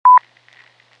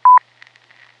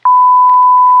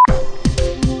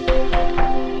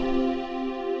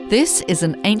This is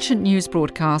an Ancient News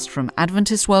broadcast from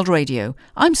Adventist World Radio.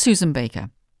 I'm Susan Baker.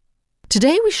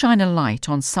 Today we shine a light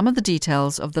on some of the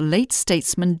details of the late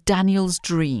statesman Daniel's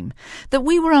dream that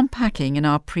we were unpacking in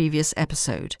our previous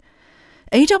episode.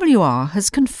 AWR has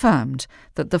confirmed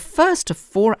that the first of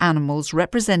four animals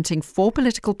representing four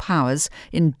political powers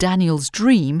in Daniel's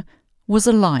dream was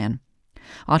a lion.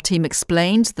 Our team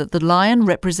explained that the lion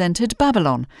represented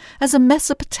Babylon as a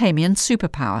Mesopotamian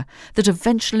superpower that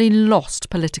eventually lost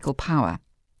political power.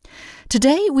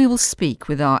 Today we will speak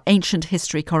with our ancient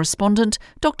history correspondent,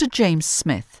 Dr. James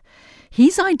Smith.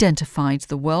 He's identified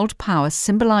the world power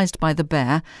symbolised by the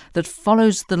bear that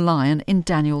follows the lion in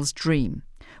Daniel's dream.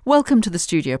 Welcome to the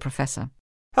studio, Professor.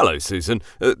 Hello, Susan.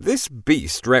 This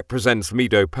beast represents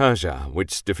Medo-Persia,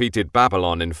 which defeated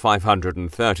Babylon in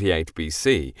 538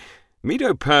 BC.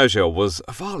 Medo-Persia was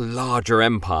a far larger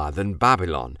empire than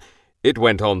Babylon. It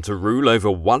went on to rule over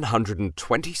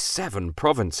 127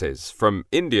 provinces, from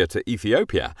India to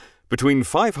Ethiopia, between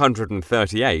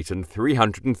 538 and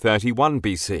 331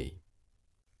 BC.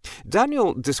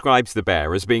 Daniel describes the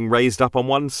bear as being raised up on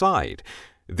one side.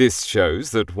 This shows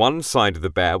that one side of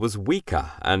the bear was weaker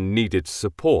and needed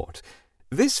support.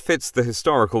 This fits the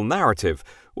historical narrative,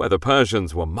 where the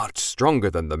Persians were much stronger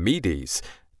than the Medes,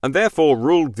 and therefore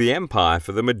ruled the empire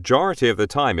for the majority of the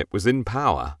time it was in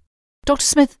power. Dr.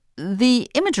 Smith, the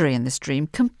imagery in this dream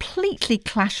completely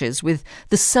clashes with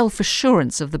the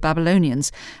self-assurance of the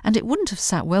Babylonians, and it wouldn't have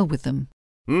sat well with them.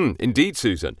 Indeed,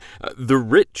 Susan. The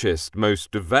richest, most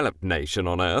developed nation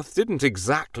on earth didn't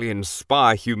exactly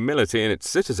inspire humility in its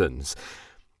citizens.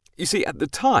 You see, at the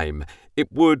time,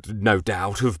 it would no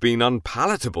doubt have been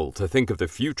unpalatable to think of the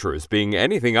future as being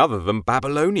anything other than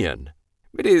Babylonian.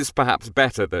 It is perhaps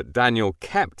better that Daniel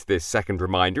kept this second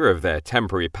reminder of their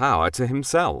temporary power to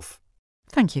himself.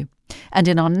 Thank you. And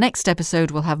in our next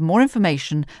episode, we'll have more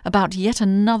information about yet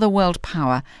another world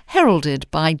power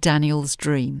heralded by Daniel's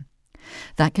dream.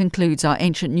 That concludes our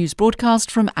Ancient News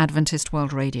broadcast from Adventist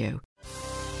World Radio.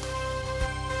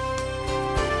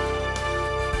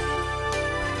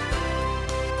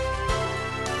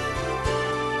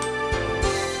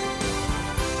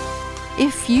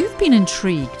 If you've been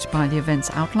intrigued by the events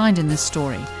outlined in this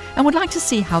story and would like to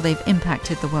see how they've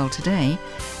impacted the world today,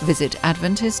 visit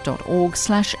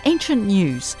adventist.org/ancient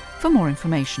news for more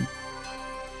information.